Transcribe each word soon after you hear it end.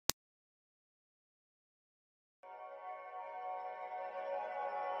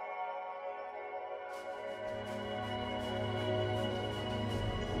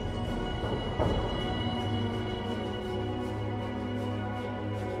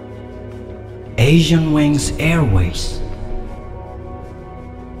Asian Wings Airways.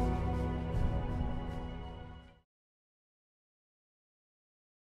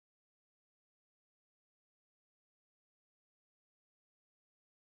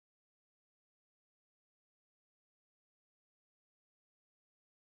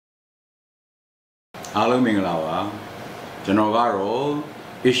 Hello, Minglawa. General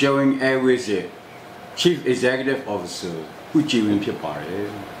Asian Wings Airways Chief Executive Officer, who Jiwin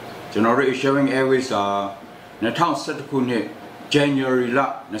Pipare. General Asian Wings Airways are Natal Satukune, January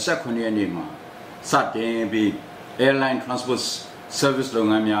La, Nasakune Nima, Satin be airline transport service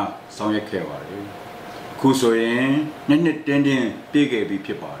Longamia, Sonya Kewari. Kusoin, Nenit Tending, Big A B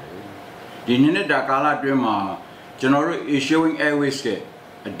Pipare. The Nene Dakala Drema, General Asian Wings Airways.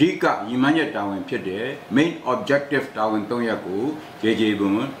 Adika Yimanya Tawin Pide, main objective Tawin Tonyaku, JJ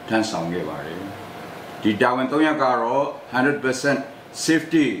Boom, Tansangewari. The Tawin Tonyakaro, 100%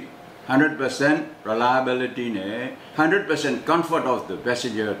 safety, 100% reliability, 100% comfort of the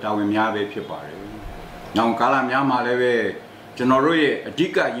passenger Tawin Yabe Pipari. Now Kalam Yamaleve, Generally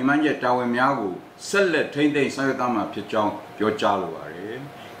Adika Yimanya Tawin Yagu, Sellet Tende Sayatama Pichong, Yochaluari,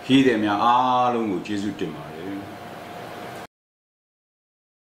 he them ya alungu Jesu Timari.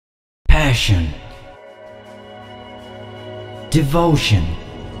 Passion, devotion,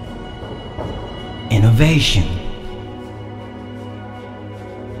 innovation.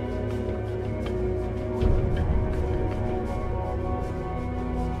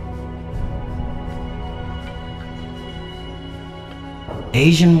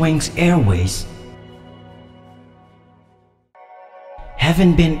 Asian Wings Airways,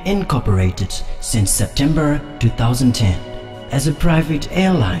 having been incorporated since September 2010 as a private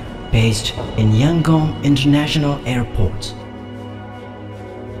airline based in Yangon International Airport.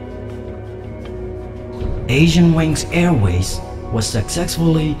 Asian Wings Airways was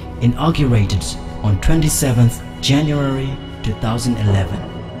successfully inaugurated on 27th January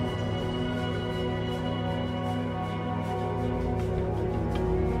 2011.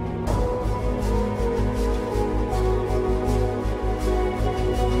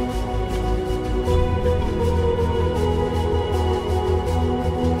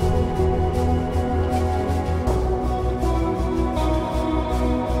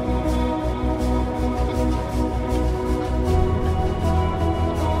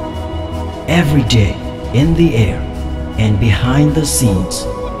 Every day, in the air and behind the scenes,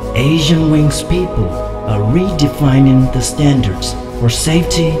 Asian Wings people are redefining the standards for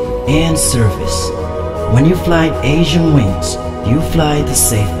safety and service. When you fly Asian Wings, you fly the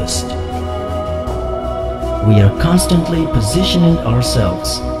safest. We are constantly positioning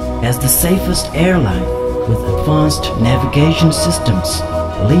ourselves as the safest airline with advanced navigation systems,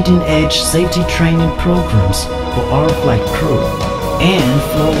 leading-edge safety training programs for our flight crew, and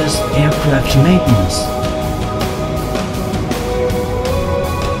flawless aircraft maintenance.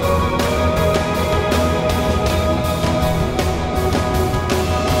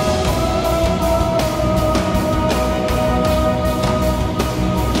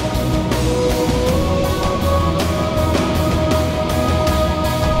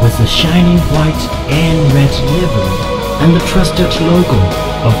 With the shiny white and red livery and the trusted logo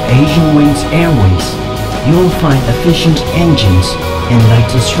of Asian Wings Airways, you'll find efficient engines and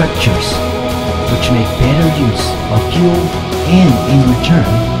lighter structures, which make better use of fuel and, in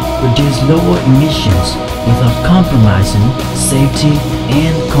return, produce lower emissions without compromising safety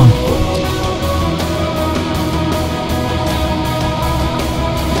and comfort.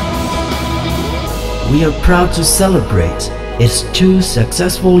 We are proud to celebrate its 2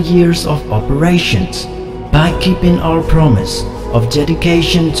 successful years of operations by keeping our promise of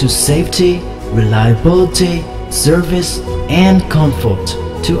dedication to safety, reliability, service, and comfort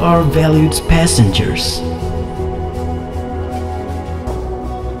to our valued passengers.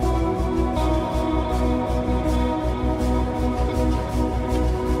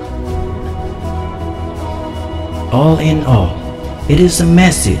 All in all, it is a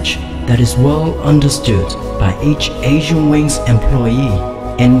message that is well understood by each Asian Wings employee,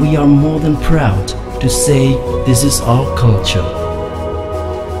 and we are more than proud to say this is our culture.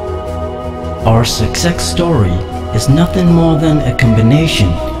 Our success story is nothing more than a combination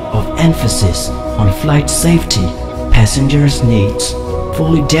of emphasis on flight safety, passengers' needs,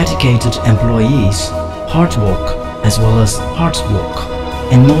 fully dedicated employees, hard work as well as hard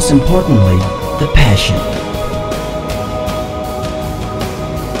work, and most importantly, the passion.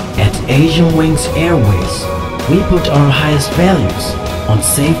 At Asian Wings Airways, we put our highest values on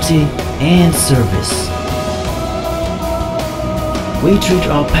safety and service. We treat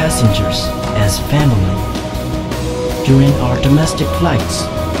our passengers as family. During our domestic flights,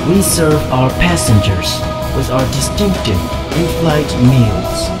 we serve our passengers with our distinctive in-flight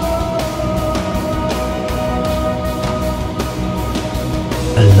meals.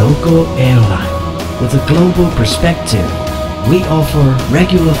 A local airline with a global perspective, we offer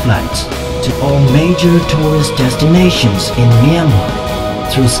regular flights to all major tourist destinations in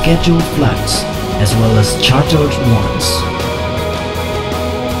Myanmar through scheduled flights as well as chartered ones.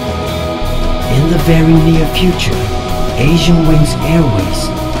 In the very near future, Asian Wings Airways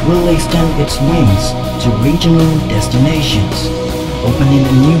will extend its wings to regional destinations, opening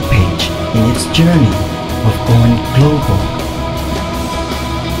a new page in its journey of going global.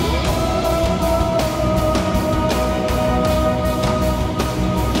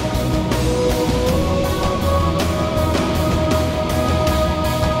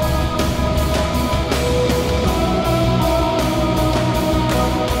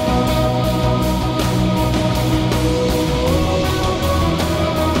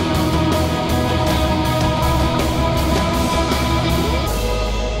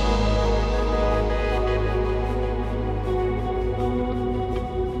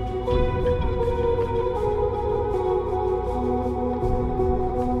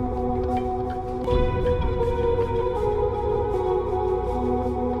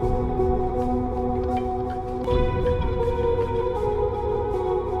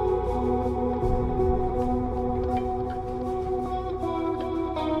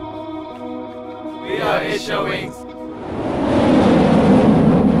 We are Asian Wings.